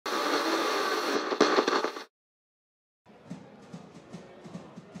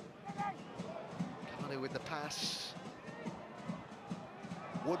with the pass.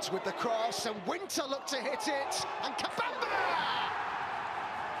 Woods with the cross, and Winter looked to hit it, and Kabamba!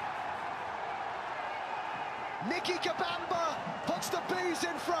 Nicky Kabamba puts the Bees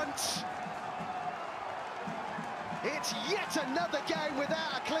in front. It's yet another game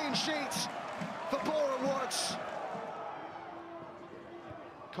without a clean sheet for Borehamwood.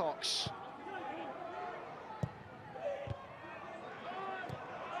 Cox.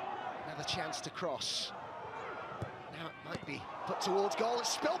 Another chance to cross. Now it might be put towards goal. It's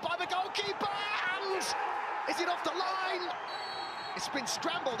spilled by the goalkeeper, and is it off the line? It's been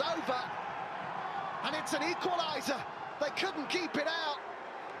scrambled over, and it's an equaliser. They couldn't keep it out,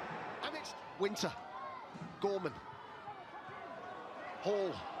 and it's Winter, Gorman,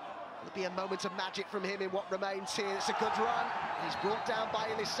 Hall. There'll be a moment of magic from him in what remains here. It's a good run. He's brought down by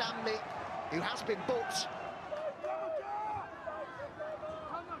Ilisami, who has been booked.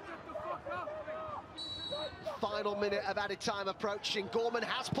 Final minute of added time approaching. Gorman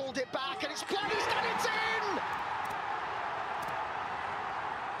has pulled it back, and it's placed, and it's in!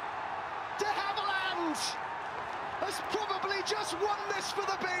 De Havilland has probably just won this for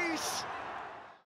the Bees.